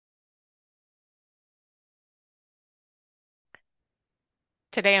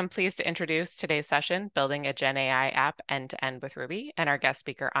Today, I'm pleased to introduce today's session, Building a GenAI App End-to-End with Ruby, and our guest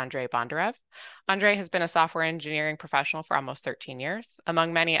speaker, Andrei Bondarev. Andrei has been a software engineering professional for almost 13 years.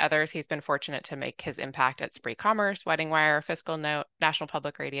 Among many others, he's been fortunate to make his impact at Spree Commerce, Wedding Wire, Fiscal Note, National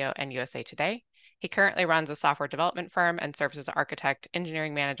Public Radio, and USA Today. He currently runs a software development firm and serves as architect,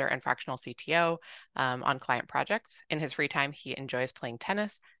 engineering manager, and fractional CTO on client projects. In his free time, he enjoys playing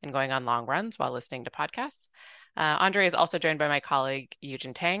tennis and going on long runs while listening to podcasts. Andrei is also joined by my colleague,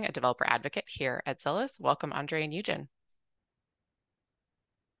 Eugen Tang, a developer advocate here at Zillis. Welcome, Andrei and Eugen.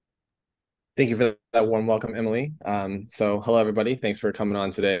 Thank you for that warm welcome, Emily. Hello, everybody. Thanks for coming on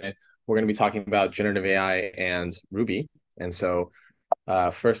today. We're going to be talking about generative AI and Ruby.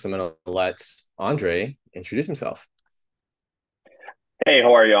 First, I'm going to let Andrei introduce himself. Hey,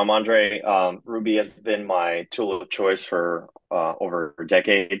 how are you? I'm Andrei. Ruby has been my tool of choice for over a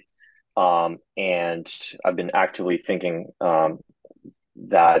decade. And I've been actively thinking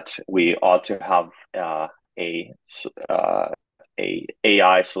that we ought to have a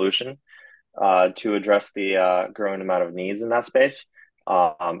AI solution to address the growing amount of needs in that space.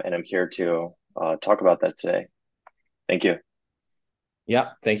 And I'm here to talk about that today. Thank you. Yeah,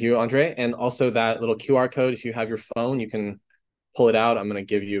 thank you, Andrei. And also that little QR code, if you have your phone, you can pull it out. I'm going to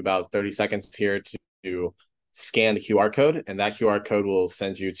give you about 30 seconds here to scan the QR code, and that QR code will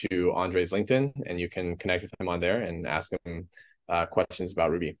send you to Andrei's LinkedIn, and you can connect with him on there and ask him questions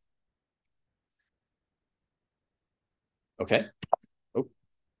about Ruby. Okay. Oh.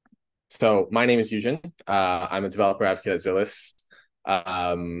 So my name is Eugen. I'm a developer advocate at Zillis.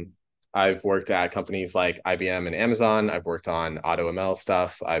 I've worked at companies like IBM and Amazon. I've worked on AutoML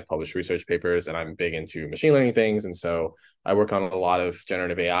stuff. I've published research papers, and I'm big into machine learning things. And so I work on a lot of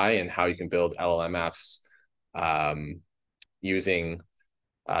generative AI and how you can build LLM apps using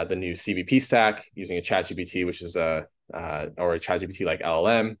the new CVP stack, using a ChatGPT, which is or a ChatGPT like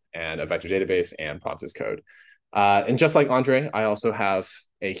LLM, and a vector database and prompt as code. And just like Andrei, I also have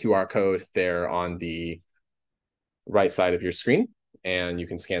a QR code there on the right side of your screen, and you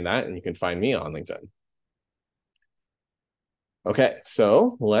can scan that and you can find me on LinkedIn. Okay,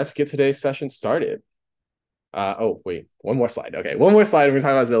 so let's get today's session started. Wait, one more slide. Okay, one more slide. We're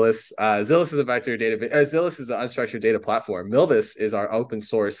talking about Zillis. Zillis is a vector database. Zillis is an unstructured data platform. Milvus is our open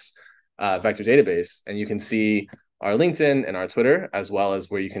source vector database, and you can see our LinkedIn and our Twitter, as well as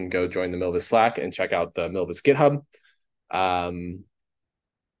where you can go join the Milvus Slack and check out the Milvus GitHub.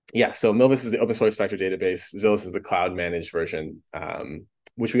 So Milvus is the open source vector database. Zillis is the cloud managed version,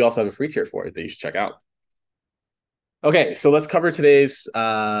 which we also have a free tier for that you should check out. Okay, so let's cover today's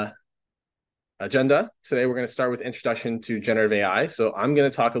agenda. Today, we're going to start with introduction to generative AI. So I'm going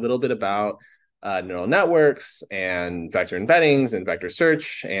to talk a little bit about neural networks and vector embeddings and vector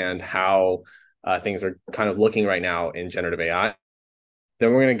search and how things are kind of looking right now in generative AI.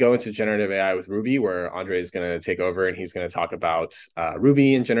 Then we're going to go into generative AI with Ruby, where Andrei is going to take over, and he's going to talk about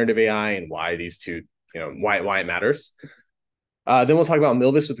Ruby and generative AI and why these two, why it matters. Then we'll talk about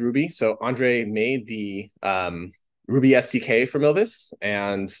Milvus with Ruby. So Andrei made the Ruby SDK for Milvus,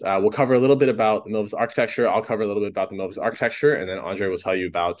 and we'll cover a little bit about the Milvus architecture. I'll cover a little bit about the Milvus architecture, and then Andrei will tell you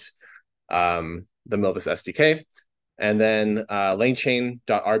about the Milvus SDK. And then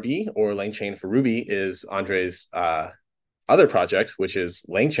Lanchain.rb, or Langchain for Ruby, is Andrei's other project, which is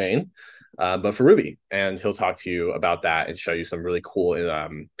Langchain, but for Ruby. And he'll talk to you about that and show you some really cool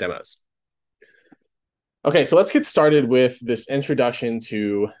demos. Okay, so let's get started with this introduction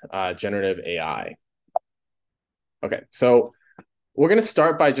to generative AI. Okay, so we're going to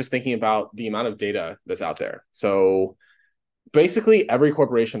start by just thinking about the amount of data that's out there. So basically, every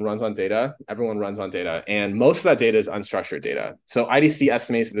corporation runs on data. Everyone runs on data. And most of that data is unstructured data. So IDC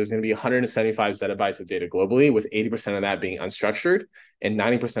estimates that there's going to be 175 zettabytes of data globally, with 80% of that being unstructured and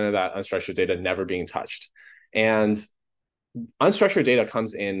 90% of that unstructured data never being touched. And unstructured data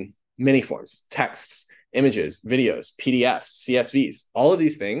comes in many forms: texts, images, videos, PDFs, CSVs. All of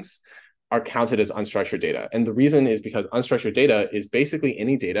these things are counted as unstructured data. And the reason is because unstructured data is basically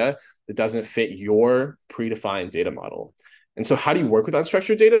any data that doesn't fit your predefined data model. And so how do you work with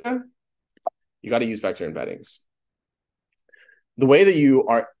unstructured data? You got to use vector embeddings. The way that you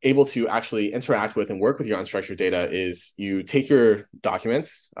are able to actually interact with and work with your unstructured data is you take your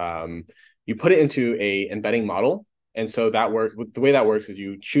documents, you put it into a embedding model. And so the way that works is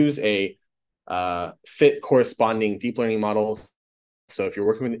you choose a fit corresponding deep learning models. So if you're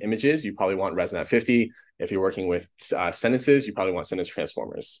working with images, you probably want ResNet 50. If you're working with sentences, you probably want sentence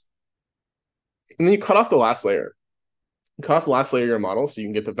transformers. And then you cut off the last layer. You cut off the last layer of your model so you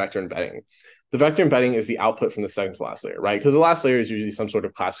can get the vector embedding. The vector embedding is the output from the second to last layer, right? Because the last layer is usually some sort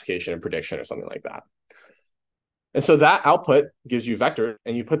of classification and prediction or something like that. And so that output gives you vector,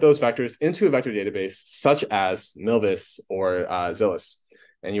 and you put those vectors into a vector database such as Milvus or Zillis,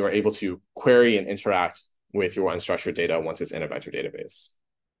 and you are able to query and interact with your unstructured data once it's in a vector database.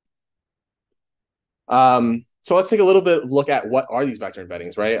 So let's take a little bit look at what are these vector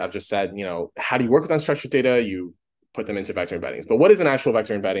embeddings, right? I've just said, how do you work with unstructured data? You put them into vector embeddings. But what is an actual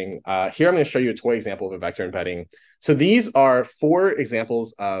vector embedding? Here, I'm going to show you a toy example of a vector embedding. So these are 4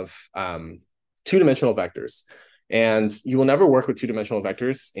 examples of two-dimensional vectors. And you will never work with two-dimensional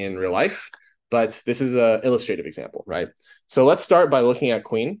vectors in real life, but this is an illustrative example, right? So let's start by looking at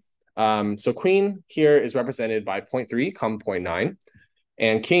queen. So queen here is represented by 0.3, 0.9.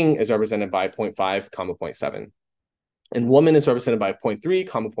 And king is represented by 0.5, 0.7. And woman is represented by 0.3,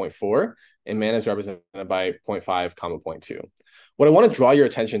 0.4, and man is represented by 0.5, 0.2. What I want to draw your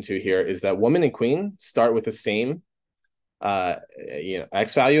attention to here is that woman and queen start with the same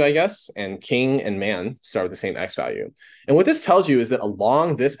x value, I guess, and king and man start with the same x value. And what this tells you is that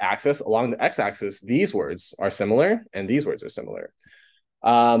along this axis, along the x-axis, these words are similar and these words are similar.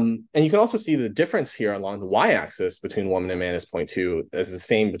 And you can also see the difference here along the y-axis between woman and man is 0.2 is the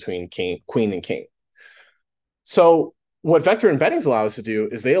same between queen and king. So what vector embeddings allow us to do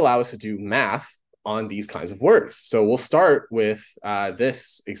is they allow us to do math on these kinds of words. So we'll start with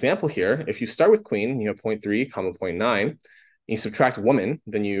this example here. If you start with queen, you have 0.3, 0.9, you subtract woman,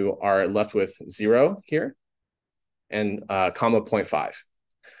 then you are left with 0 here and comma 0.5.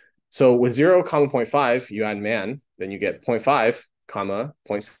 So with 0, 0.5, you add man, then you get 0.5, comma,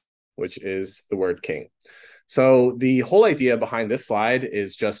 which is the word king. So the whole idea behind this slide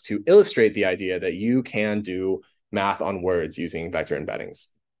is just to illustrate the idea that you can do math on words using vector embeddings.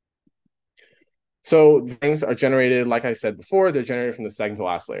 So things are generated, like I said before, they're generated from the second to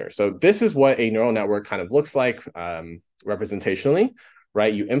last layer. So this is what a neural network kind of looks like representationally,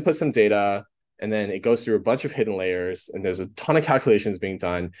 right? You input some data, and then it goes through a bunch of hidden layers, and there's a ton of calculations being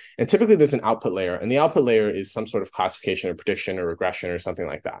done. And typically there's an output layer, and the output layer is some sort of classification or prediction or regression or something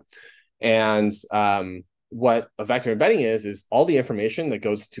like that. And what a vector embedding is all the information that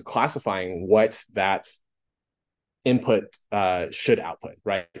goes to classifying what that input should output,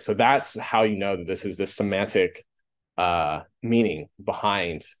 right? So that's how you know that this is the semantic meaning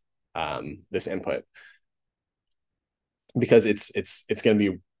behind this input, because it's going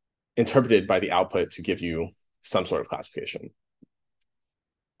to be interpreted by the output to give you some sort of classification.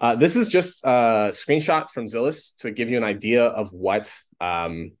 This is just a screenshot from Zillis to give you an idea of what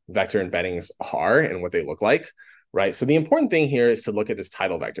vector embeddings are and what they look like, right? So the important thing here is to look at this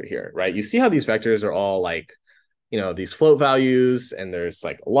title vector here, right? You see how these vectors are all like, these float values, and there's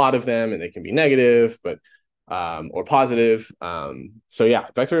like a lot of them, and they can be negative, but or positive. So yeah,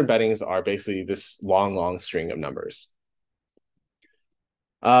 vector embeddings are basically this long string of numbers.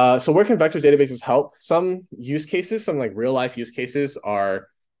 So where can vector databases help? Some use cases, some like real life use cases are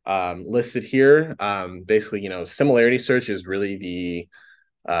listed here. Basically, similarity search is really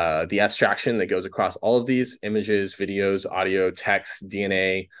the abstraction that goes across all of these images, videos, audio, text,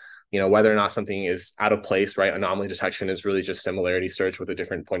 DNA, whether or not something is out of place, right? Anomaly detection is really just similarity search with a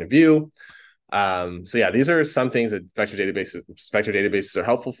different point of view. So yeah, these are some things that vector databases are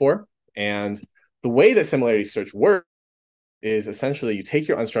helpful for. And the way that similarity search works is essentially you take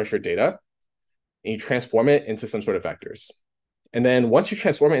your unstructured data and you transform it into some sort of vectors. And then once you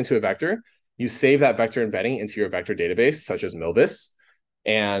transform it into a vector, you save that vector embedding into your vector database, such as Milvus.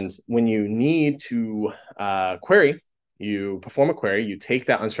 And when you need to query, you perform a query, you take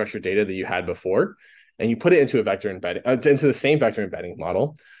that unstructured data that you had before, and you put it into a vector embedding, into the same vector embedding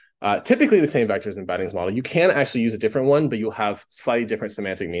model. Typically the same vectors embeddings model. You can actually use a different one, but you'll have slightly different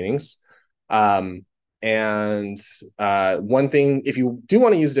semantic meanings. And one thing, if you do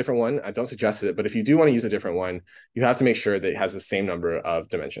want to use a different one, I don't suggest it, but if you do want to use a different one, you have to make sure that it has the same number of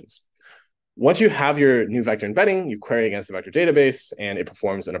dimensions. Once you have your new vector embedding, you query against the vector database, and it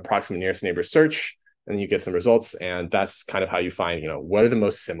performs an approximate nearest neighbor search, and you get some results. And that's kind of how you find, what are the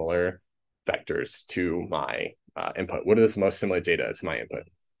most similar vectors to my input? What are the most similar data to my input?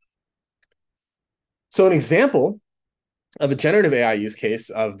 So an example of a generative AI use case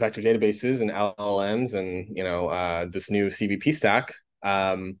of vector databases and LLMs and this new CVP stack.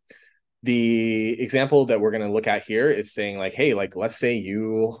 The example that we're going to look at here is saying like, hey, like let's say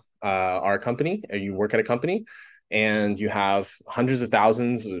you are a company, or you work at a company, and you have hundreds of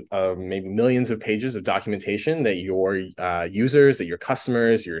thousands, maybe millions of pages of documentation that your users, that your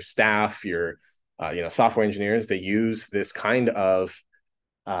customers, your staff, your software engineers, they use this kind of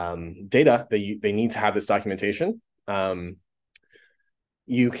data that they need to have this documentation.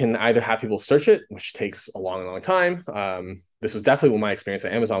 You can either have people search it, which takes a long time. This was definitely what my experience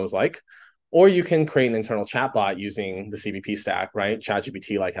at Amazon was like. Or you can create an internal chatbot using the CVP stack, right?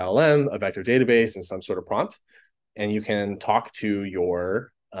 ChatGPT like LLM, a vector database, and some sort of prompt. And you can talk to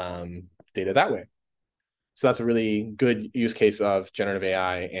your data that way. So that's a really good use case of generative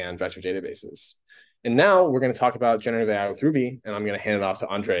AI and vector databases. And now we're going to talk about generative AI with Ruby, and I'm going to hand it off to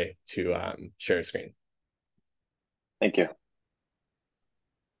Andrei to share his screen. Thank you.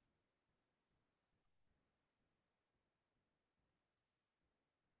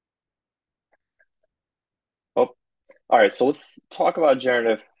 Oh, all right. So let's talk about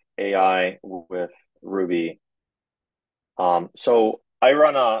generative AI with Ruby. So I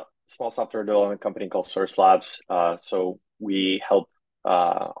run a small software development company called Source Labs. So we help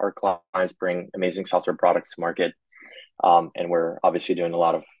our clients bring amazing software products to market. And we're obviously doing a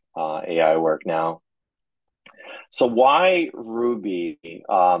lot of AI work now. So why Ruby?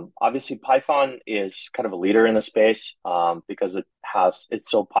 Obviously, Python is kind of a leader in the space because it's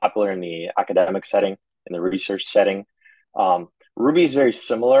so popular in the academic setting, in the research setting. Ruby is very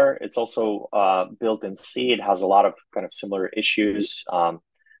similar. It's also built in C. It has a lot of kind of similar issues,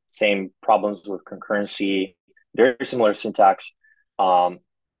 same problems with concurrency, very similar syntax. And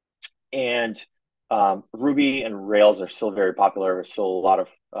Ruby and Rails are still very popular. There's a lot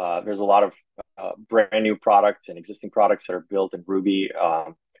of brand new products and existing products that are built in Ruby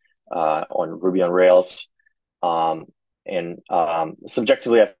on Ruby on Rails.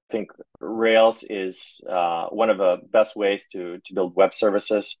 Subjectively, I think Rails is one of the best ways to build web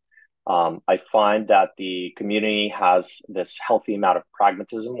services. I find that the community has this healthy amount of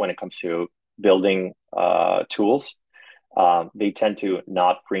pragmatism when it comes to building tools. They tend to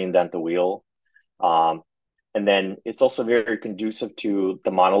not reinvent the wheel. And then it's also very conducive to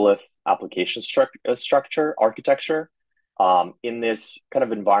the monolith application structure, architecture. In this kind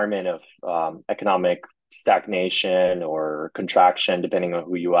of environment of economic stagnation or contraction, depending on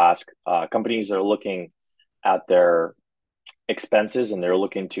who you ask, companies are looking at their expenses and they're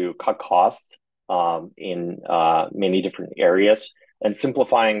looking to cut costs in many different areas. And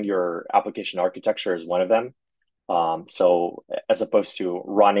simplifying your application architecture is one of them. So as opposed to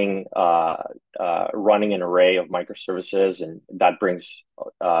running an array of microservices, and that brings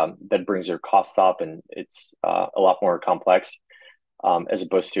your cost up, and it's a lot more complex as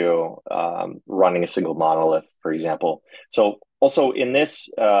opposed to running a single monolith, for example. So also in this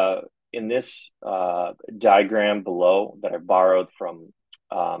diagram below that I borrowed from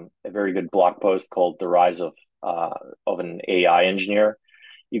a very good blog post called "The Rise of an AI Engineer."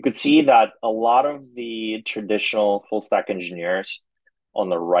 You could see that a lot of the traditional full stack engineers on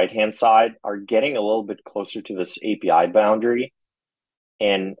the right-hand side are getting a little bit closer to this API boundary.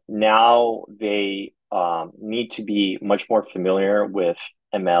 And now they need to be much more familiar with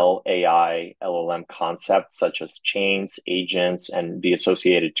ML, AI, LLM concepts such as chains, agents, and the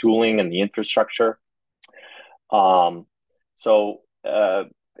associated tooling and the infrastructure. But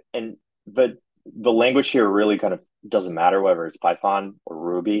the language here really kind of doesn't matter whether it's Python or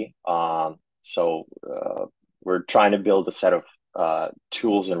Ruby. We're trying to build a set of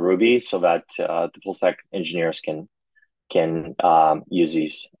tools in Ruby so that the full stack engineers can use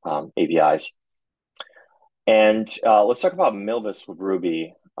these APIs. And let's talk about Milvus with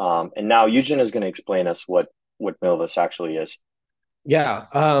Ruby. And now Eugen is going to explain us what Milvus actually is. Yeah,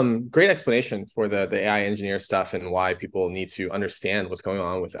 great explanation for the AI engineer stuff and why people need to understand what's going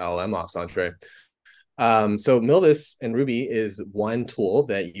on with LLM ops, Andrei. So Milvus in Ruby is one tool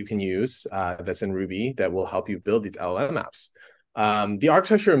that you can use that's in Ruby that will help you build these LLM apps. The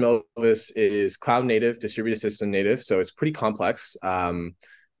architecture of Milvus is cloud native, distributed system native, so it's pretty complex.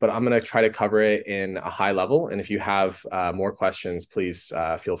 But I'm going to try to cover it in a high level. And if you have more questions, please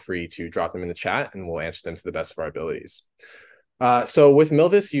feel free to drop them in the chat and we'll answer them to the best of our abilities. So with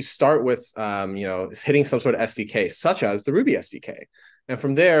Milvus, you start with hitting some sort of SDK, such as the Ruby SDK. And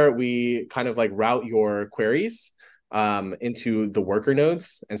from there, we kind of like route your queries into the worker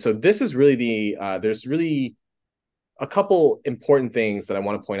nodes. And so this is really there's really a couple important things that I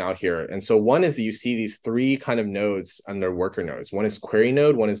want to point out here. And so one is that you see these three kind of nodes under worker nodes. One is query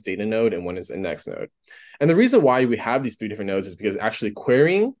node, one is data node, and one is index node. And the reason why we have these three different nodes is because actually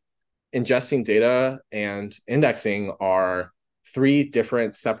querying, ingesting data, and indexing are three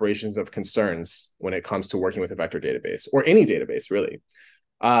different separations of concerns when it comes to working with a vector database or any database, really.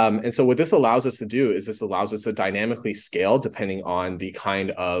 And so what this allows us to do is this allows us to dynamically scale depending on the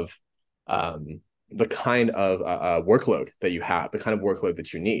kind of workload that you have, the kind of workload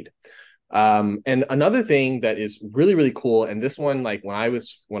that you need. And another thing that is really, really cool, and this one, like when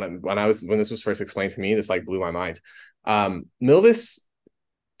this was first explained to me, this like blew my mind. Milvus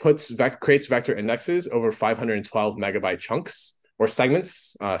creates vector indexes over 512 megabyte chunks or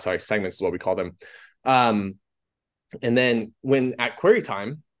segments. Sorry, segments is what we call them. And then when at query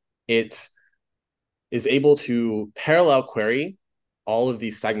time, it is able to parallel query all of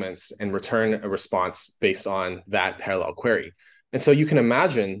these segments and return a response based on that parallel query. And so you can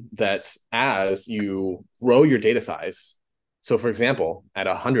imagine that as you grow your data size, so for example, at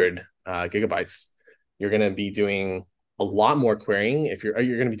 100 gigabytes, you're going to be doing a lot more querying. If you're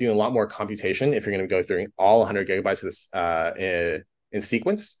going to be doing a lot more computation if you're going to go through all 100 gigabytes of this in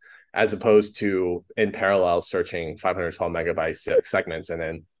sequence, as opposed to in parallel searching 512 megabyte segments and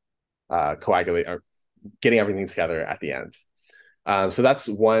then coagulate or getting everything together at the end. So that's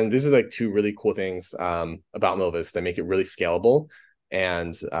one. These are like two really cool things about Milvus that make it really scalable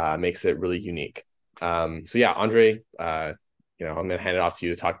and makes it really unique. So yeah, Andrei, I'm going to hand it off to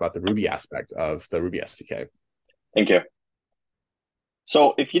you to talk about the Ruby aspect of the Ruby SDK. Thank you.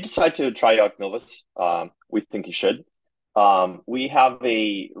 So if you decide to try out Milvus, we think you should. We have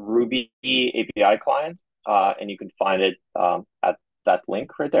a Ruby API client, and you can find it at that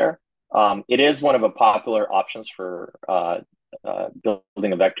link right there. It is one of the popular options for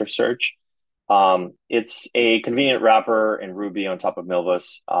building a vector search. It's a convenient wrapper in Ruby on top of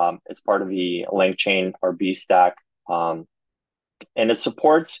Milvus. It's part of the Lanchain.rb stack, and it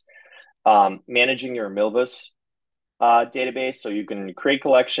supports managing your Milvus database, so you can create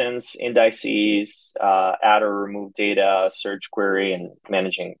collections, indices, add or remove data, search query, and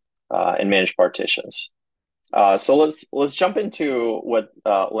manage partitions. So let's jump into what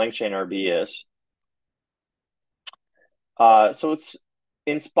Langchain.rb is. So it's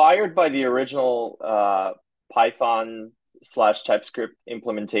inspired by the original Python/TypeScript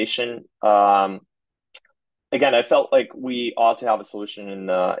implementation. Again, I felt like we ought to have a solution in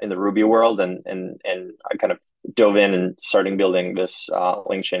the Ruby world, and I kind of dove in and starting building this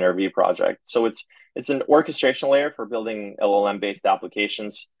Lanchain.rb project. So it's an orchestration layer for building LLM-based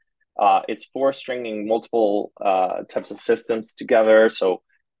applications. It's for stringing multiple types of systems together. So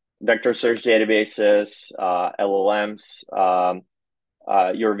vector search databases, LLMs,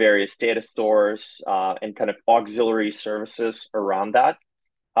 your various data stores, and kind of auxiliary services around that.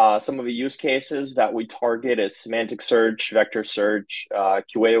 Some of the use cases that we target is semantic search, vector search,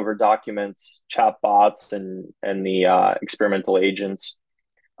 QA over documents, chatbots, and the experimental agents.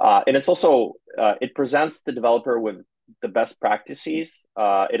 And it's also, it presents the developer with the best practices.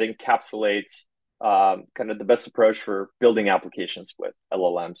 It encapsulates kind of the best approach for building applications with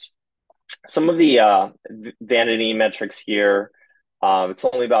LLMs. Some of the vanity metrics here, it's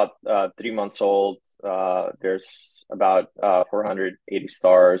only about 3 months old. There's about 480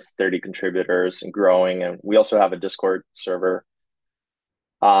 stars, 30 contributors, and growing. And we also have a Discord server.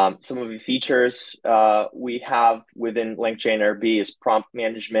 Some of the features we have within Langchain.rb is prompt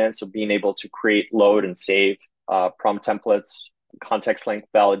management, so being able to create, load, and save prompt templates, context length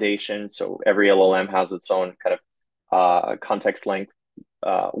validation. So every LLM has its own kind of context length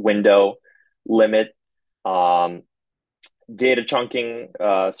window limit. Data chunking.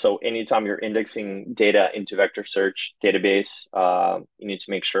 So anytime you're indexing data into vector search database, you need to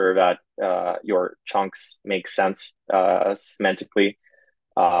make sure that your chunks make sense semantically.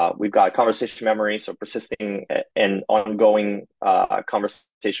 We've got conversation memory, so persisting and ongoing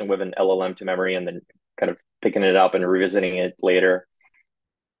conversation with an LLM to memory and then kind of picking it up and revisiting it later.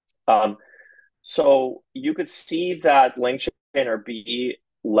 So you could see that Langchain.rb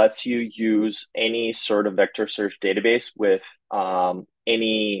lets you use any sort of vector search database with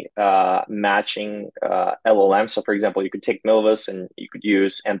any matching LLM. So for example, you could take Milvus and you could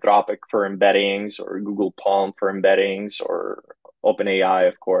use Anthropic for embeddings, or Google Palm for embeddings, or OpenAI,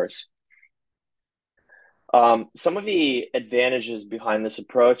 of course. Some of the advantages behind this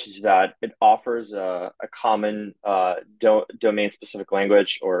approach is that it offers a common domain-specific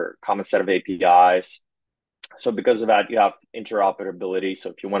language or common set of APIs. So because of that, you have interoperability. So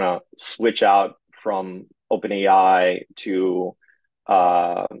if you want to switch out from OpenAI to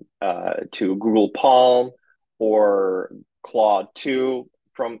Google Palm, or Claude 2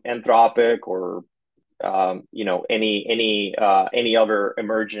 from Anthropic, or any other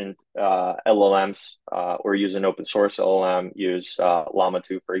emergent LLMs, or use an open source LLM, use Llama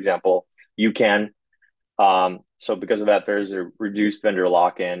 2, for example, you can. So because of that, there's a reduced vendor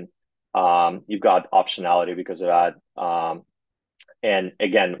lock-in. You've got optionality because of that. And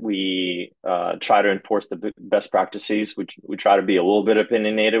again, we try to enforce the best practices, which we try to be a little bit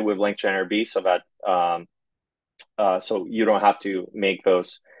opinionated with Langchain.rb, so that so you don't have to make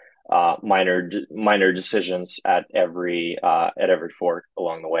those minor decisions at every fork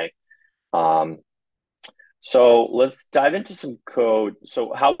along the way. So let's dive into some code.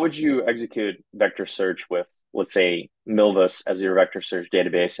 So how would you execute vector search with, let's say, Milvus as your vector search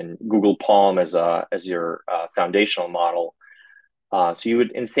database and Google Palm as your foundational model. So you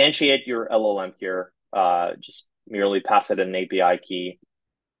would instantiate your LLM here, just merely pass it an API key.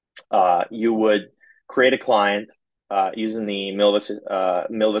 You would create a client using the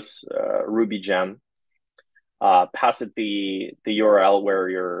Milvus Ruby gem. Pass it the URL where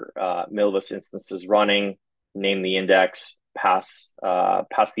your Milvus instance is running, name the index, pass the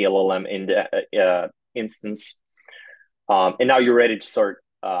LLM instance, and now you're ready to start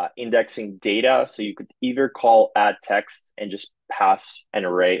indexing data. So you could either call add text and just pass an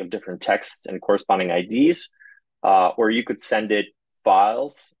array of different texts and corresponding IDs, or you could send it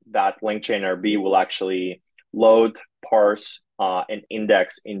files that Lanchain.rb will actually load, parse, and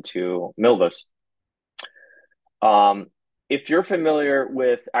index into Milvus. If you're familiar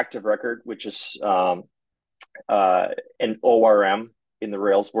with Active Record, which is an ORM in the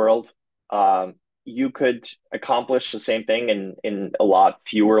Rails world, you could accomplish the same thing in a lot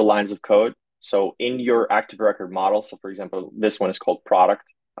fewer lines of code. So in your Active Record model, so for example, this one is called product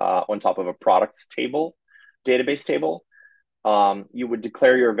on top of a products table, database table, you would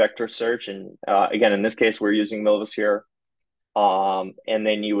declare your vector search. And again, in this case, we're using Milvus here. And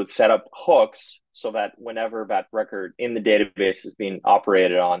then you would set up hooks so that whenever that record in the database is being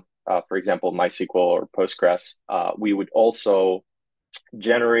operated on, for example, MySQL or Postgres, we would also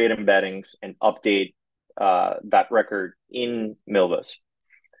generate embeddings and update that record in Milvus.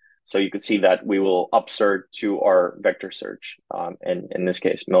 So you could see that we will upsert to our vector search, and in this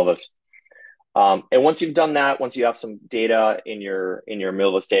case, Milvus. And once you've done that, once you have some data in your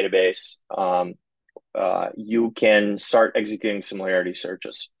Milvus database, you can start executing similarity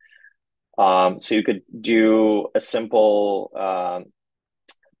searches. So you could do a simple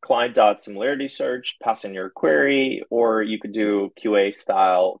client.similarity search, pass in your query, or you could do QA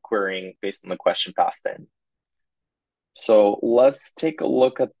style querying based on the question passed in. So let's take a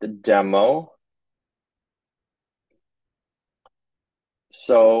look at the demo.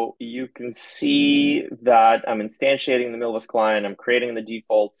 So you can see that I'm instantiating the Milvus client. I'm creating the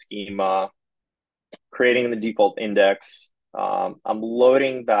default schema, creating the default index. I'm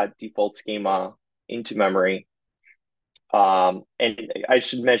loading that default schema into memory. And I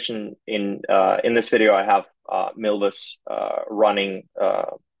should mention in this video, I have Milvus running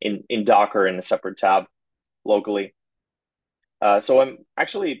in Docker in a separate tab locally. So I'm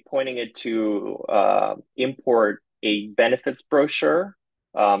actually pointing it to import a benefits brochure.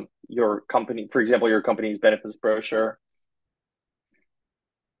 Your company, for example, your company's benefits brochure.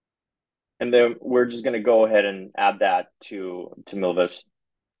 And then we're just going to go ahead and add that to Milvus.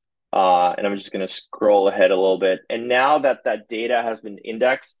 And I'm just going to scroll ahead a little bit. And now that that data has been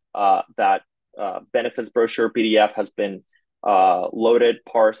indexed, that benefits brochure PDF has been loaded,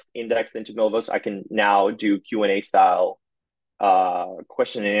 parsed, indexed into Milvus, I can now do Q&A style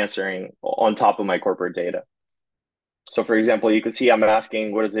question and answering on top of my corporate data. So for example, you can see I'm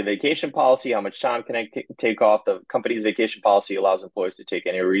asking, what is the vacation policy? How much time can I take off? The company's vacation policy allows employees to take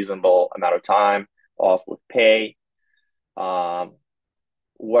any reasonable amount of time off with pay.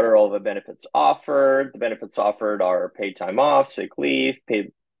 What are all the benefits offered? The benefits offered are paid time off, sick leave,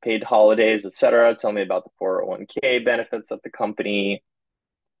 paid holidays, etc. Tell me about the 401k benefits of the company.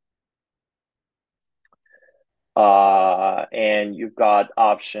 And you've got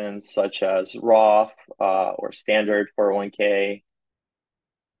options such as Roth or standard 401k.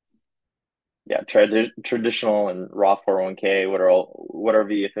 Yeah, traditional and Roth 401k. What are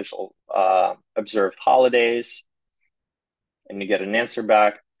the official observed holidays? And you get an answer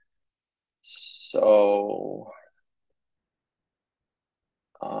back. So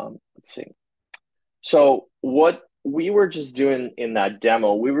let's see. So what we were just doing in that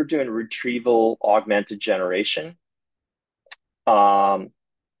demo, we were doing retrieval augmented generation.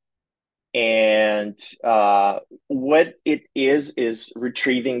 And what it is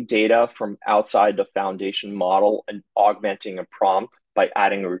retrieving data from outside the foundation model and augmenting a prompt by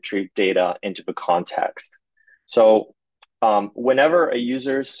adding retrieved data into the context. So whenever a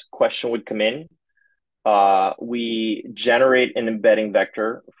user's question would come in, we generate an embedding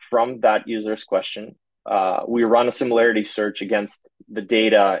vector from that user's question. We run a similarity search against the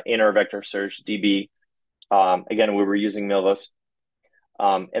data in our vector search DB. Again, we were using Milvus.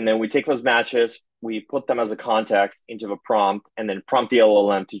 And then we take those matches, we put them as a context into the prompt, and then prompt the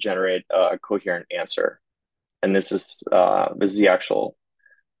LLM to generate a coherent answer. And this is the actual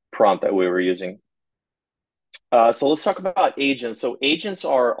prompt that we were using. So let's talk about agents. So agents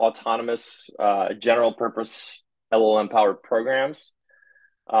are autonomous general purpose LLM-powered programs.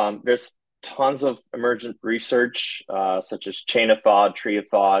 There's tons of emergent research, such as chain of thought, tree of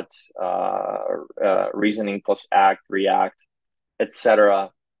thought, reasoning plus act, react, etc.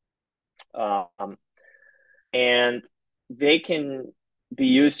 And they can be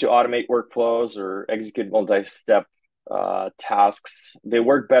used to automate workflows or execute multi-step tasks. They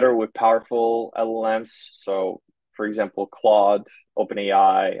work better with powerful LLMs. So, for example, Claude,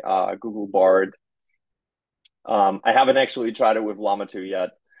 OpenAI, Google Bard. I haven't actually tried it with Llama 2 yet.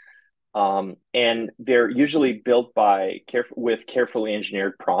 And they're usually built with carefully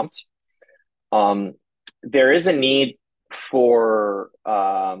engineered prompts. There is a need for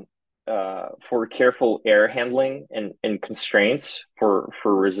careful error handling and constraints for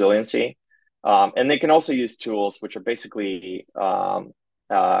resiliency. And they can also use tools which are basically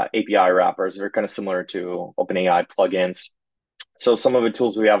API wrappers. They're kind of similar to OpenAI plugins. So some of the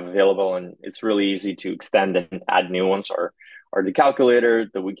tools we have available, and it's really easy to extend and add new ones, are the calculator,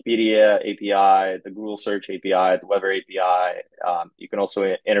 the Wikipedia API, the Google Search API, the Weather API. You can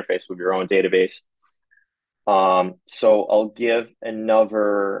also interface with your own database. So I'll give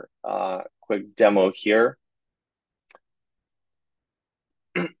another quick demo here.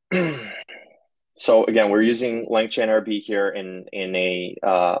 So again, we're using Lanchain.rb here in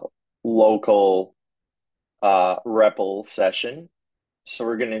a local REPL session. So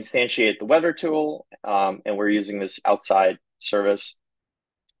we're going to instantiate the weather tool, and we're using this outside service.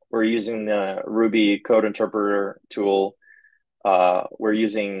 We're using the Ruby code interpreter tool. We're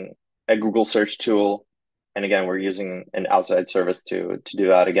using a Google search tool. And again, we're using an outside service to do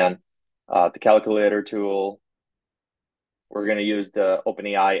that again. The calculator tool. We're going to use the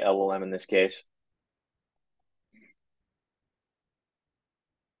OpenAI LLM in this case.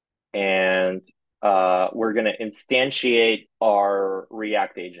 And we're going to instantiate our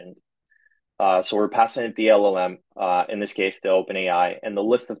React agent. So we're passing it the LLM, in this case, the OpenAI, and the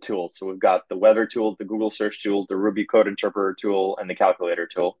list of tools. So we've got the weather tool, the Google search tool, the Ruby code interpreter tool, and the calculator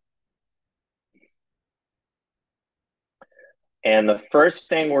tool. And the first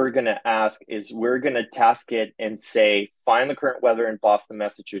thing we're going to ask is we're going to task it and say, find the current weather in Boston,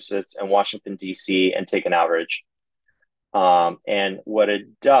 Massachusetts, and Washington, D.C., and take an average. And what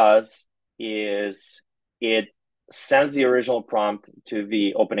it does is it sends the original prompt to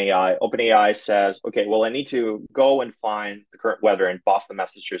the OpenAI. OpenAI says, okay, well, I need to go and find the current weather in Boston,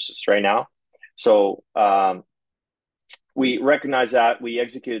 Massachusetts right now. So we recognize that. We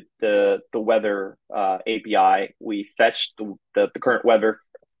execute the weather API. We fetch the current weather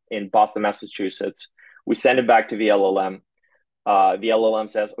in Boston, Massachusetts. We send it back to the LLM. The LLM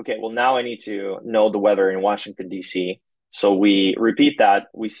says, okay, well, now I need to know the weather in Washington, D.C. So we repeat that.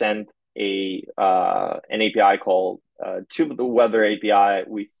 We send an API call to the weather API.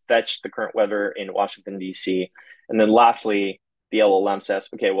 We fetch the current weather in Washington, D.C. And then lastly, the LLM says,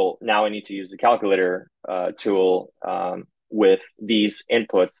 okay, well, now I need to use the calculator tool with these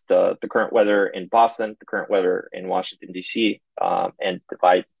inputs, the current weather in Boston, the current weather in Washington, D.C., and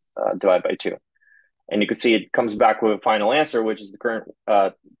divide by 2. And you can see it comes back with a final answer, which is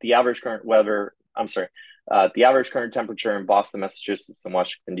the average current weather. I'm sorry, the average current temperature in Boston, Massachusetts, and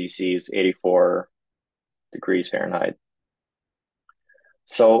Washington, D.C. is 84 degrees Fahrenheit.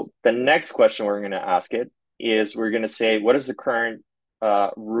 So the next question we're going to ask it is we're going to say, what is the current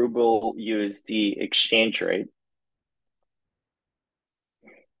ruble USD exchange rate?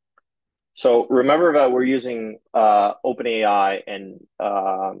 So remember that we're using OpenAI, and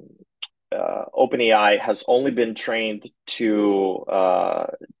OpenAI has only been trained to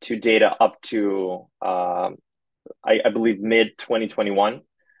data up to I believe mid 2021.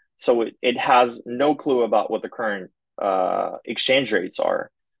 So it has no clue about what the current exchange rates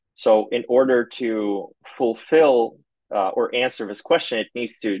are. So in order to fulfill or answer this question, it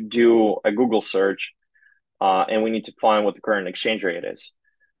needs to do a Google search, and we need to find what the current exchange rate is.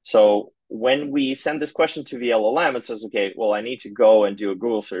 So when we send this question to the LLM, it says, okay, well, I need to go and do a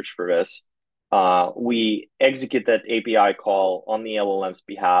Google search for this. We execute that API call on the LLM's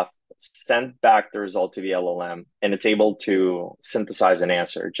behalf, send back the result to the LLM, and it's able to synthesize an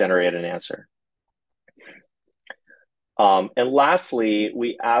answer, generate an answer. And lastly,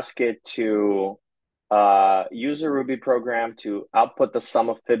 we ask it to use a Ruby program to output the sum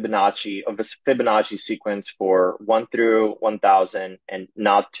of Fibonacci of this Fibonacci sequence for 1 through 1000, and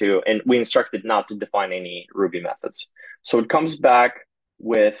we instructed not to define any Ruby methods. So it comes back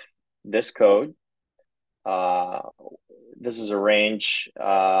with this code. This is a range,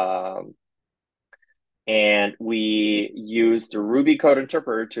 and we use the Ruby code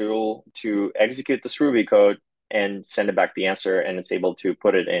interpreter tool to execute this Ruby code and send it back the answer, and it's able to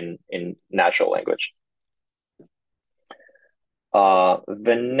put it in natural language.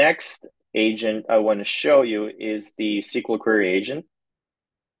 The next agent I want to show you is the SQL query agent.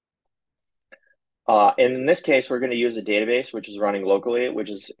 And in this case, we're going to use a database which is running locally, which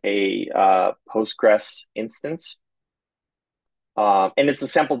is a Postgres instance. And it's a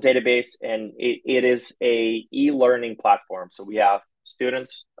sample database, and it is a e-learning platform. So we have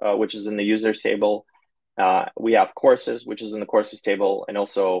students, which is in the users table. We have courses, which is in the courses table. And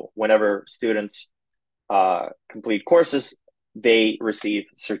also whenever students complete courses, they receive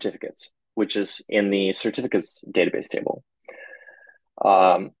certificates, which is in the certificates database table.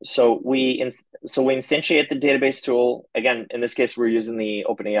 So we instantiate the database tool. Again, in this case, we're using the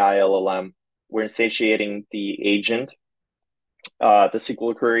OpenAI LLM. We're instantiating the agent, the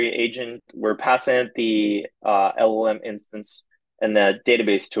SQL query agent. We're passing it the LLM instance and the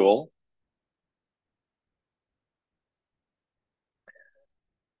database tool.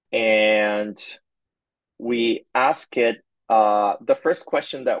 And we ask it the first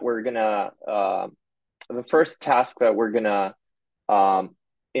question that we're gonna, the first task that we're gonna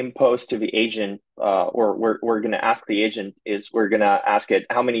impose to the agent, or we're going to ask the agent, is we're going to ask it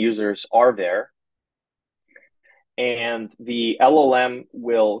how many users are there, and the LLM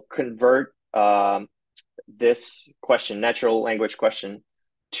will convert this question, natural language question,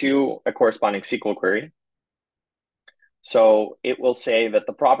 to a corresponding SQL query. So it will say that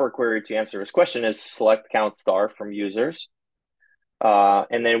the proper query to answer this question is select count star from users,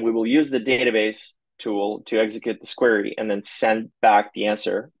 and then we will use the database tool to execute this query and then send back the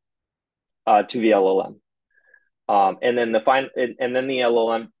answer to the LLM. And then the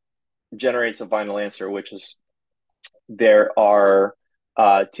LLM generates a final answer, which is there are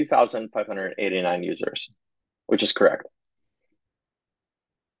 2,589 users, which is correct.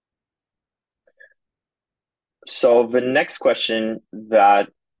 So the next question that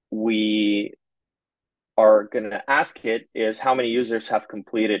we are going to ask it is how many users have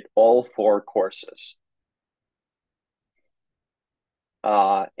completed all 4 courses.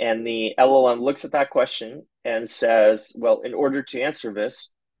 And the LLM looks at that question and says, well, in order to answer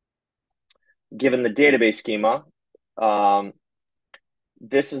this, given the database schema,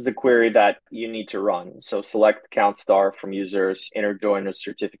 this is the query that you need to run. So select count star from users, inner join with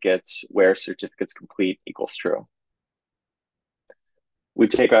certificates, where certificates complete equals true. We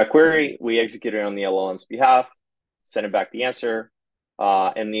take our query, we execute it on the LLM's behalf, send it back the answer,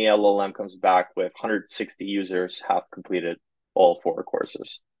 and the LLM comes back with 160 users have completed all 4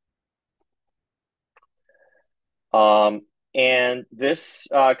 courses. And this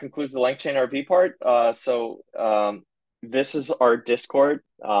concludes the Langchain.rb part. This is our Discord.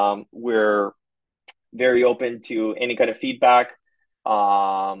 We're very open to any kind of feedback,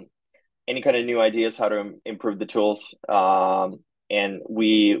 any kind of new ideas how to improve the tools. And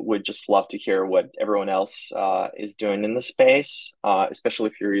we would just love to hear what everyone else is doing in the space, especially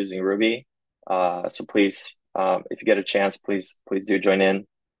if you're using Ruby. So please, if you get a chance, please do join in.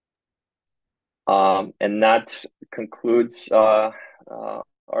 And that concludes our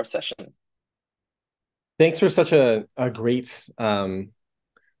session. Thanks for such a great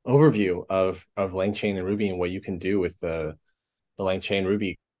overview of Langchain and Ruby and what you can do with the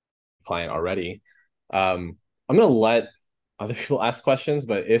Lanchain.rb client already. I'm going to let other people ask questions,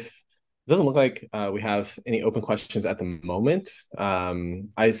 but if it doesn't look like we have any open questions at the moment,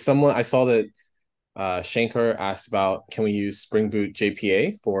 I saw that Shankar asked about, can we use Spring Boot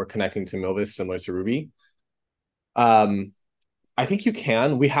JPA for connecting to Milvus similar to Ruby? I think you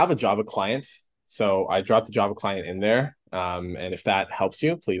can. We have a Java client, so I dropped the Java client in there. And if that helps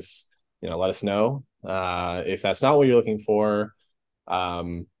you, please, let us know. If that's not what you're looking for,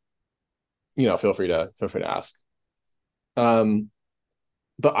 feel free to ask.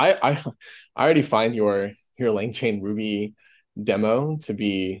 But I already find your Langchain Ruby demo to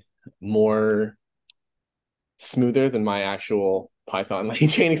be more smoother than my actual Python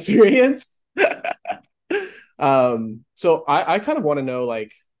Langchain experience. So I kind of want to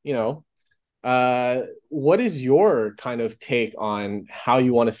know, what is your kind of take on how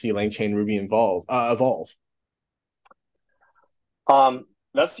you want to see Langchain Ruby evolve?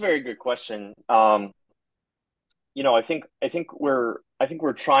 That's a very good question. I think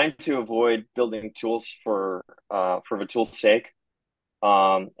we're trying to avoid building tools for the tool's sake,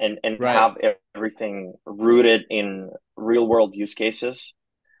 and right. have everything rooted in real world use cases.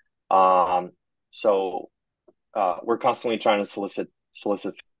 So we're constantly trying to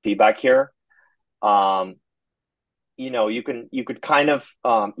solicit feedback here. You could kind of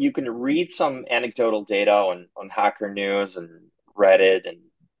you can read some anecdotal data on Hacker News and Reddit and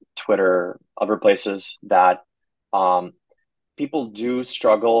Twitter, other places that people do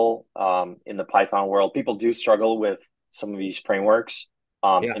struggle in the Python world. People do struggle with some of these frameworks.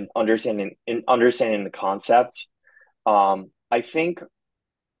 Yeah, and understanding the concepts. I think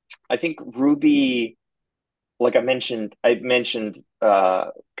Ruby, like I mentioned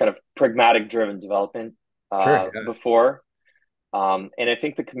kind of pragmatic driven development sure. Yeah, before. And I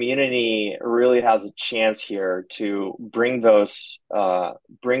think the community really has a chance here to bring those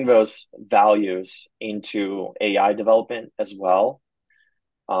values into AI development as well,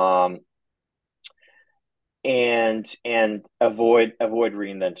 um, and avoid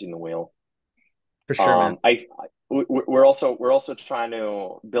reinventing the wheel. for sure, man. We're also trying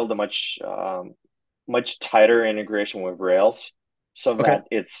to build a much tighter integration with Rails, so Okay. that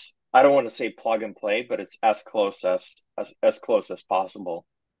it's, I don't want to say plug and play, but it's as close as close as possible.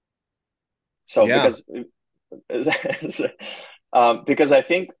 So Yeah, because I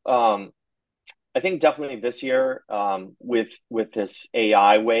think definitely this year, with this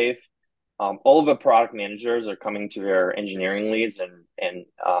AI wave, all of the product managers are coming to their engineering leads and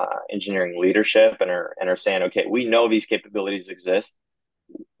engineering leadership, and are saying, okay, we know these capabilities exist.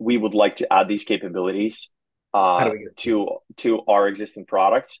 We would like to add these capabilities how do we get them? to our existing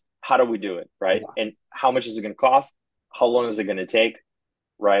products. How do we do it, right? Yeah. And how much is it going to cost? How long is it going to take,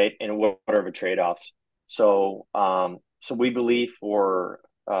 right? And what are the trade-offs? So we believe for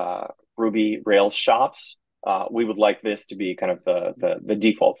Ruby Rails shops, we would like this to be kind of the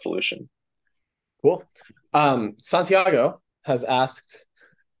default solution. Cool. Santiago has asked,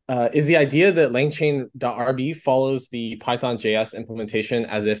 is the idea that Langchain.rb follows the Python JS implementation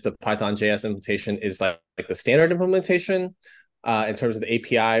as if the Python JS implementation is like the standard implementation in terms of the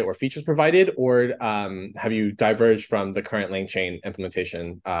API or features provided, or have you diverged from the current Langchain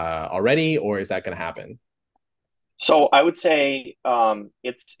implementation already, or is that going to happen? So I would say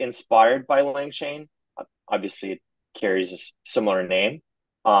it's inspired by Langchain. Obviously, it carries a similar name,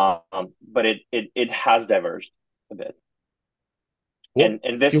 but it has diverged a bit. Cool. And Do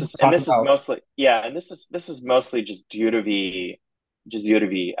you this want is to and talk this is about? mostly, yeah, and this is mostly just due to the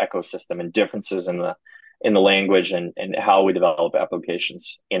ecosystem and differences in the language, and how we develop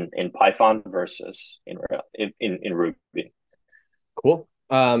applications in Python versus in Ruby. Cool.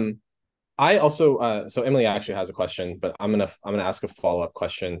 I also so Emily actually has a question, but I'm gonna ask a follow-up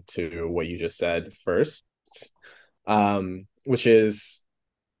question to what you just said first, which is,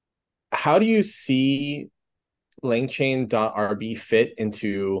 how do you see Langchain.rb fit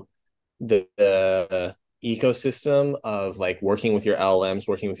into the ecosystem of like working with your LLMs,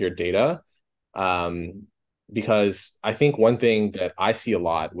 working with your data? Um, because I think one thing that I see a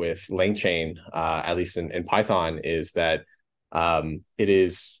lot with Langchain, at least in Python, is that it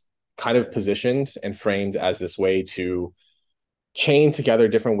is kind of positioned and framed as this way to chain together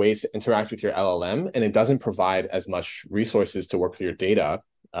different ways to interact with your LLM, and it doesn't provide as much resources to work with your data.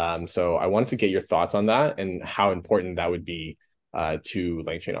 So I wanted to get your thoughts on that and how important that would be to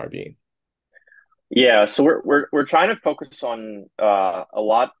Langchain.rb. Yeah, so we're trying to focus on a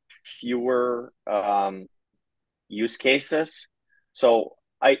lot fewer use cases. So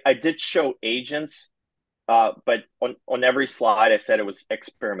I did show agents, but on every slide I said it was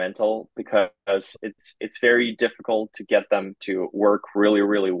experimental, because it's very difficult to get them to work really,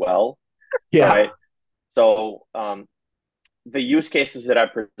 really well, Yeah. right? So the use cases that I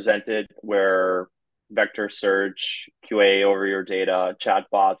presented were vector search, QA over your data,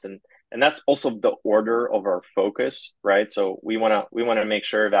 chatbots, and that's also the order of our focus, right? So we want to make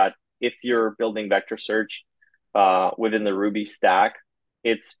sure that if you're building vector search within the Ruby stack,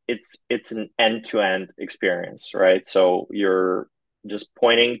 it's an end-to-end experience, right? So you're just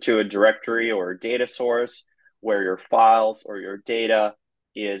pointing to a directory or a data source where your files or your data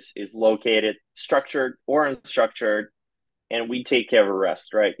is located, structured or unstructured, and we take care of the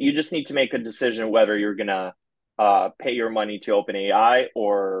rest, right? You just need to make a decision whether you're gonna pay your money to OpenAI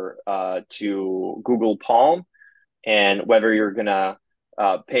or to Google Palm, and whether you're gonna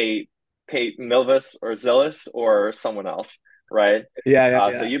pay Milvus or Zillis or someone else, right? Yeah,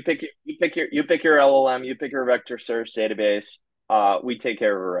 yeah, So yeah. you pick your LLM, you pick your vector search database. We take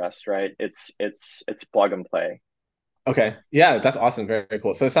care of the rest, right? It's plug and play. Okay. Yeah, that's awesome. Very, very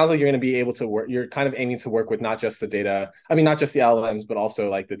cool. So it sounds like you're going to be able to work, you're kind of aiming to work with not just the data, I mean, not just the LLMs, but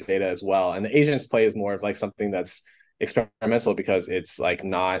also like the data as well. And the agents play is more of like something that's experimental, because it's like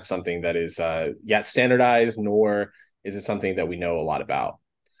not something that is yet standardized, nor is it something that we know a lot about.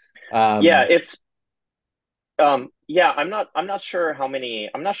 Yeah, Um, it's yeah, I'm not sure how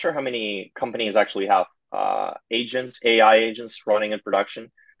many companies actually have AI agents running in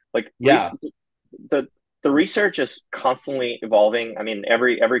production. Like yeah. the the research is constantly evolving. I mean,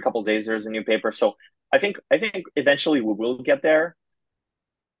 every couple of days there's a new paper. So I think eventually we will get there,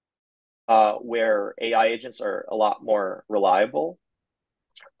 where AI agents are a lot more reliable.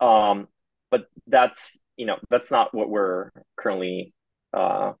 But that's not what we're currently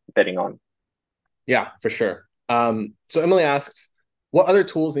betting on. Yeah, for sure. So Emily asked, what other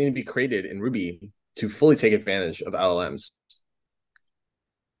tools need to be created in Ruby to fully take advantage of LLMs?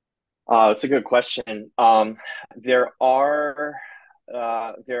 It's a good question. There are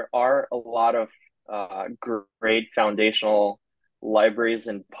a lot of great foundational libraries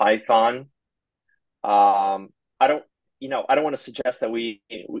in Python. I don't I don't want to suggest that we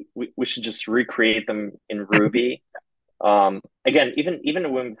should just recreate them in Ruby. Again,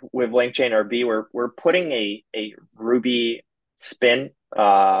 even with Langchain.rb, we're putting a Ruby spin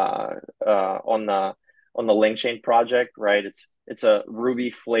on the Langchain project, right? It's a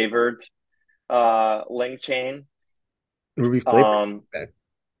Ruby flavored Langchain. Ruby flavor. Um,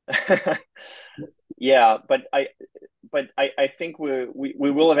 Okay. yeah, but I think we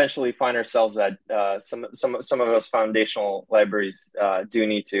will eventually find ourselves that some of those foundational libraries do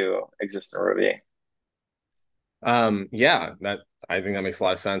need to exist in Ruby. Yeah, that I think that makes a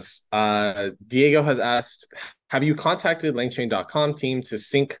lot of sense. Diego has asked, have you contacted Lanchain.com team to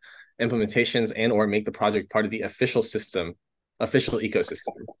sync implementations and or make the project part of the official ecosystem?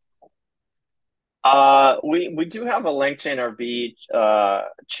 We do have a Langchain.rb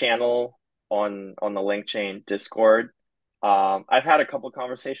channel on the Langchain Discord. I've had a couple of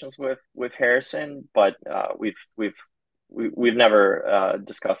conversations with Harrison, but we've never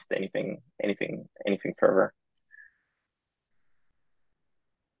discussed anything further.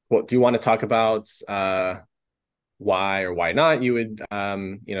 Well, do you want to talk about why or why not you would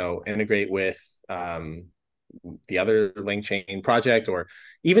integrate with the other Langchain project, or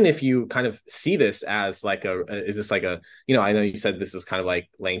even if you kind of see this as like is this like a, I know you said this is kind of like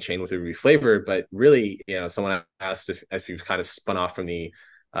Langchain with a Ruby flavor, but really, someone asked if you've kind of spun off from the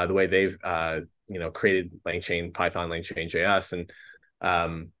way they've created Langchain Python, Langchain JS,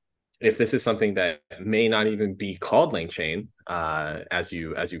 and if this is something that may not even be called Langchain as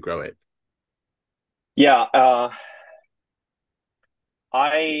you grow it. Yeah,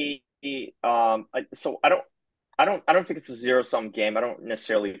 so I don't think it's a zero sum game. I don't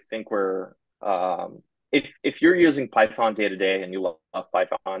necessarily think we're if you're using Python day to day and you love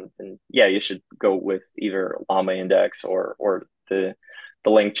Python, then yeah, you should go with either Llama Index or the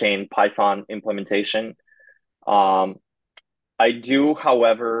Langchain Python implementation. Um, I do,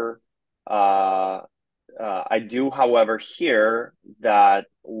 however, uh, hear that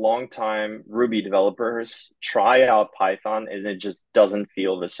longtime Ruby developers try out Python and it just doesn't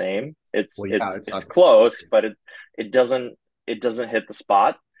feel the same. Well, yeah, it's It's not. close, but it doesn't hit the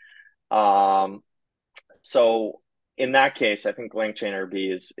spot. Um, so in that case, I think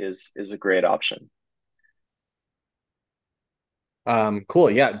Langchain.rb is a great option.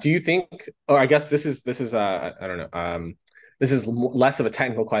 Cool. Yeah. Do you think, or I guess this is I don't know. This is less of a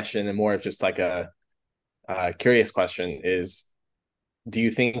technical question and more of just like a curious question is, do you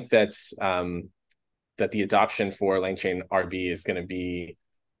think that the adoption for Langchain RB is going to be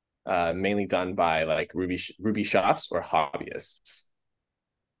mainly done by like Ruby shops or hobbyists?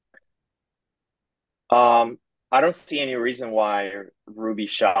 Um, I don't see any reason why Ruby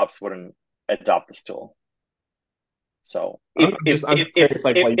shops wouldn't adopt this tool. So I'm just curious,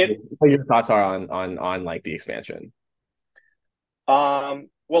 like if what your thoughts are on like the expansion.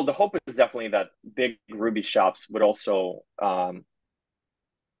 well, the hope is definitely that big Ruby shops would also, I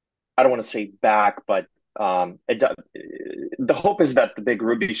don't want to say back, but the hope is that the big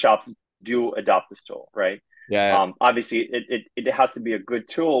Ruby shops do adopt this tool, right? Yeah. Obviously, it has to be a good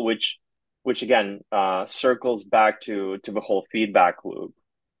tool, which again circles back to the whole feedback loop.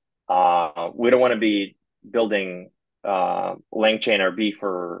 We don't want to be building Langchain.rb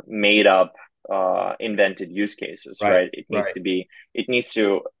for made up invented use cases, Right. right? Right. It needs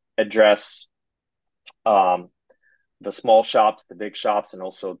to address um, the small shops, the big shops, and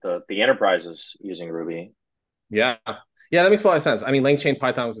also the enterprises using Ruby. Yeah. Yeah, that makes a lot of sense. I mean, LangChain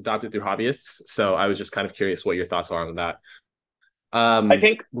Python was adopted through hobbyists, so I was just kind of curious what your thoughts are on that. I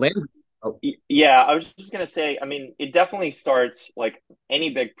think, Lang oh, yeah, I was just gonna say, I mean, it definitely starts like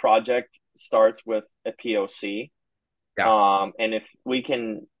any big project starts with a POC. yeah. And if we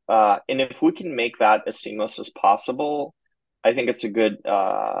can make that as seamless as possible, I think it's a good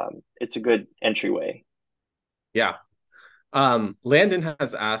entryway. Yeah. Landon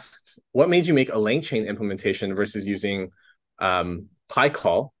has asked, what made you make a LangChain implementation versus using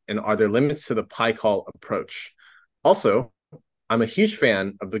PyCall, and are there limits to the PyCall approach? Also, I'm a huge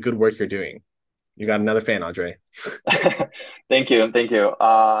fan of the good work you're doing. You got another fan, Andrei. Thank you.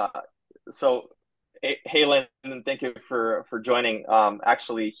 So hey, Landon, thank you for joining.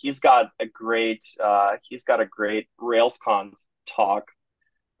 Actually, he's got a great RailsConf talk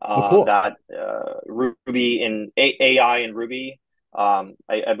Oh, cool. that Ruby in AI in Ruby.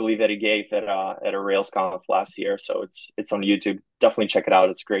 I believe that he gave at a RailsConf last year, so it's on YouTube. Definitely check it out.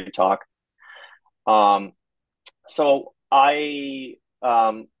 It's a great talk. Um, so I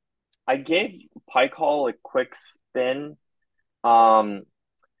gave PyCall a quick spin. Um,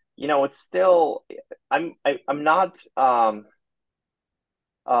 it's still I'm not um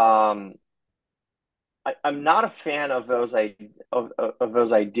I'm not a fan of those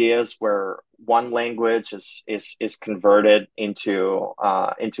ideas where one language is converted into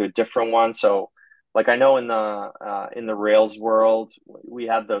a different one. So, like I know in the Rails world, we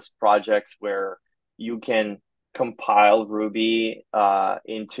have those projects where you can compile Ruby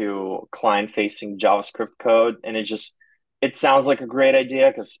into client-facing JavaScript code, and it sounds like a great idea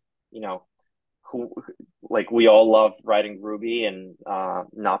because you know who like we all love writing Ruby and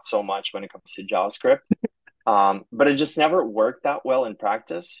not so much when it comes to JavaScript. But it just never worked that well in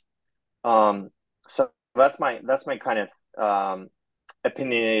practice. So that's my kind of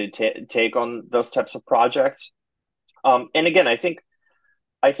opinionated take on those types of projects. And again, I think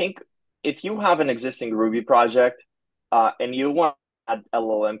if you have an existing Ruby project and you want to add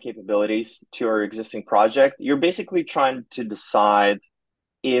LLM capabilities to your existing project, you're basically trying to decide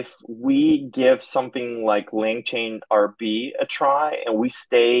if we give something like Langchain.rb a try and we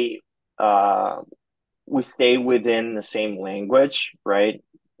stay within the same language, right?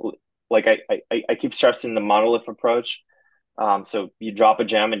 Like I keep stressing the monolith approach. So you drop a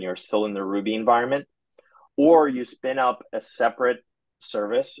gem and you're still in the Ruby environment, or you spin up a separate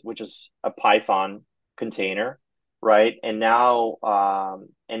service, which is a Python container, right? And now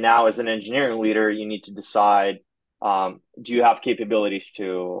as an engineering leader, you need to decide, do you have capabilities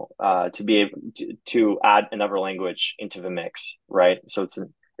to be able to add another language into the mix, right? So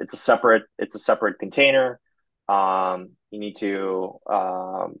it's a separate container. You need to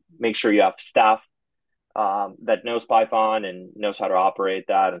make sure you have staff that knows Python and knows how to operate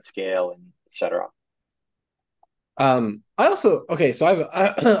that and scale and etc. I also okay, so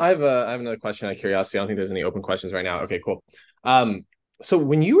I have another question out of curiosity. I don't think there's any open questions right now. Okay, cool. So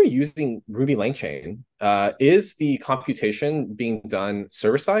when you were using Ruby Langchain, is the computation being done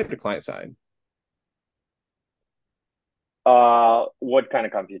server side or client side? What kind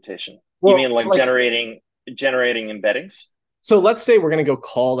of computation? You Well, mean like like generating embeddings? so let's say we're gonna go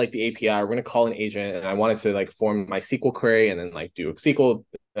call like the API, we're gonna call an agent, and I wanted to like form my SQL query and then like do a SQL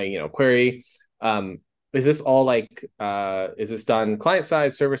query. Um, is this all like is this done client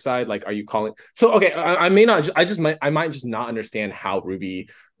side, server side? Like, are you calling? So okay, I may not. I might just not understand how Ruby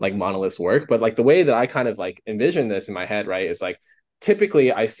like monoliths work, but like the way that I kind of like envision this in my head, right, is like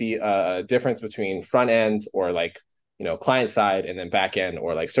typically I see a difference between front end or like client side and then back end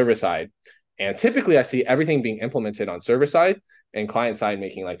or like server side. And typically I see everything being implemented on server side and client side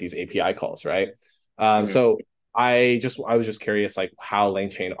making like these API calls, right? Mhm. So I was just curious like how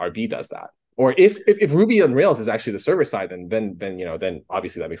Langchain.rb does that. Or if Ruby on Rails is actually the server side, then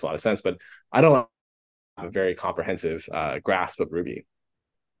obviously that makes a lot of sense. But I don't have a very comprehensive grasp of Ruby.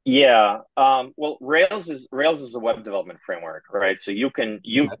 Yeah. Well, Rails is a web development framework, right? So you can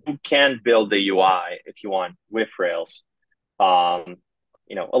build the UI if you want with Rails. Um,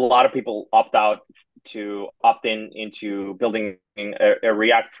 a lot of people opt in into building a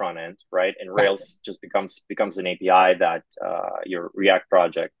React front end, right? And Rails just becomes an API that your React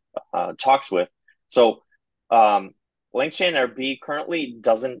project talks with. So Langchain.rb currently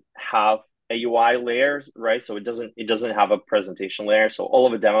doesn't have a UI layer, right? So it doesn't have a presentation layer. So all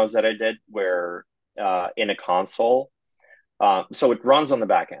of the demos that I did were in a console. So it runs on the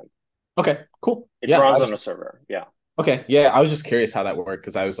back end. Okay, cool. It Yeah. runs on a server. Yeah. Okay. Yeah. I was just curious how that worked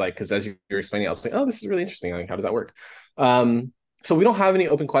because I was like, because as you were explaining, I was like, oh, this is really interesting. Like, how does that work? So we don't have any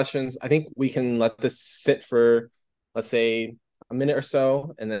open questions. I think we can let this sit for, let's say, a minute or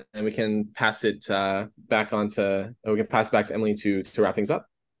so, and then we can pass it back on to, we can pass it back to Emily to wrap things up.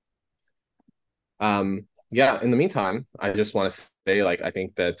 Yeah. In the meantime, I just want to say, like, I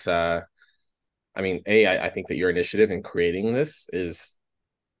think that, I mean, I think that your initiative in creating this is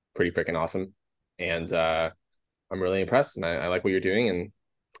pretty freaking awesome, and I'm really impressed, and I like what you're doing, and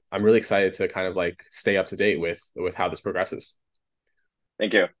I'm really excited to kind of like stay up to date with how this progresses.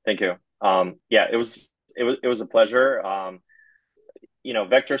 Thank you. Thank you. Yeah, it was a pleasure.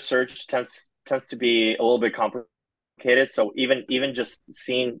 Vector search tends to be a little bit complicated. So even just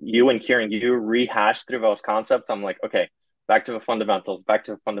seeing you and hearing you rehash through those concepts, I'm like, okay, back to the fundamentals, back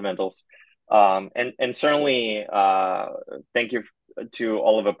to the fundamentals. And certainly thank you to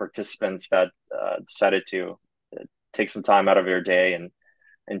all of the participants that decided to take some time out of your day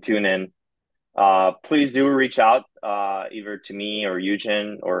and tune in. Please do reach out either to me or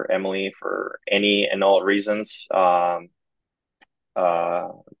Eugen or Emily for any and all reasons, uh,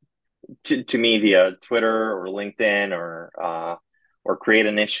 to me via Twitter or LinkedIn or create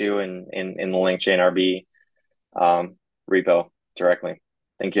an issue in the Langchain.rb repo directly.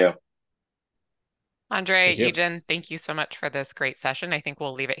 Thank you. Andrei, Thank you. Eugen, thank you so much for this great session. I think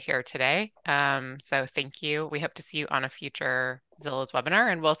we'll leave it here today. So thank you. We hope to see you on a future Zillow's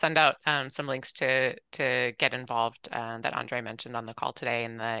webinar, and we'll send out some links to get involved that Andrei mentioned on the call today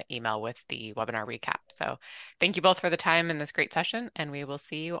in the email with the webinar recap. So thank you both for the time in this great session, and we will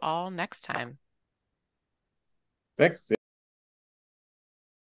see you all next time. Thanks.